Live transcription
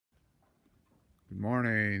Good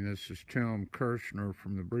morning, this is Tim Kirshner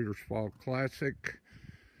from the Breeders' Fall Classic.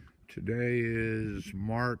 Today is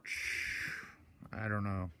March, I don't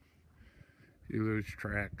know, you lose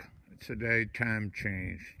track. Today time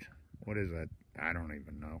changed. What is that? I don't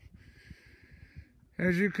even know.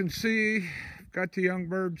 As you can see, got the young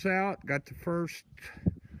birds out, got the first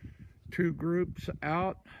two groups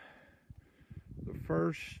out. The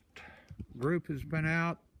first group has been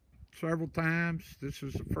out several times. This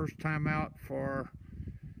is the first time out for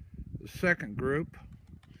the second group.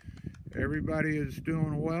 Everybody is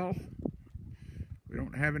doing well. We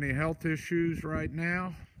don't have any health issues right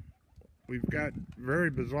now. We've got very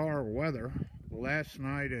bizarre weather. Last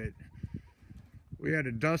night we had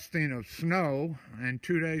a dusting of snow, and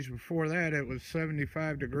 2 days before that it was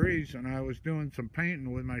 75 degrees and I was doing some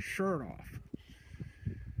painting with my shirt off.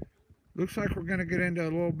 Looks like we're going to get into a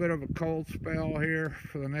little bit of a cold spell here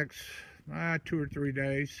for the next 2 or 3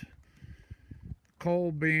 days.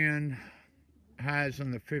 Cold being highs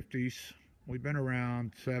in the 50s. We've been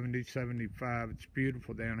around 70, 75. It's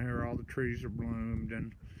beautiful down here. All the trees are bloomed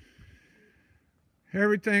and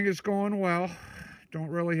everything is going well. Don't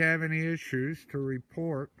really have any issues to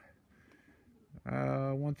report.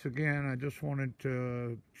 Once again, I just wanted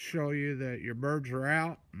to show you that your birds are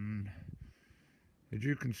out, and as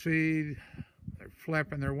you can see, they're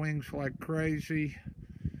flapping their wings like crazy,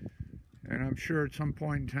 and I'm sure at some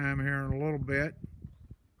point in time here in a little bit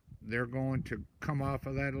they're going to come off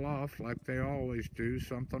of that loft like they always do.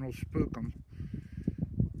 Something will spook them.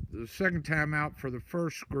 The second time out for the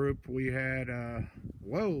first group, we had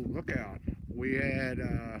whoa, look out, we had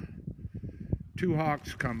 2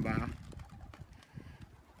 hawks come by.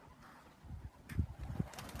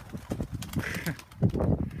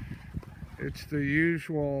 It's the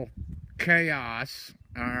usual chaos,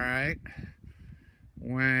 all right,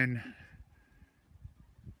 when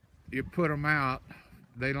you put them out.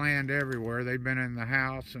 They land everywhere. They've been in the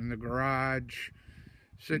house, in the garage,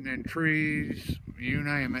 sitting in trees, you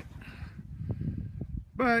name it.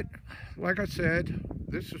 But like I said,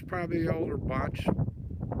 this is probably the older bunch.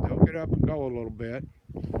 They'll get up and go a little bit,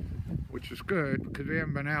 which is good because they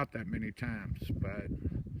haven't been out that many times. But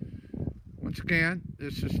once again,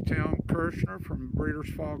 this is Tim Kirshner from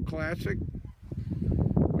Breeders' Fall Classic.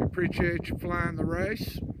 We appreciate you flying the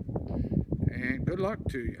race, and good luck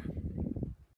to you.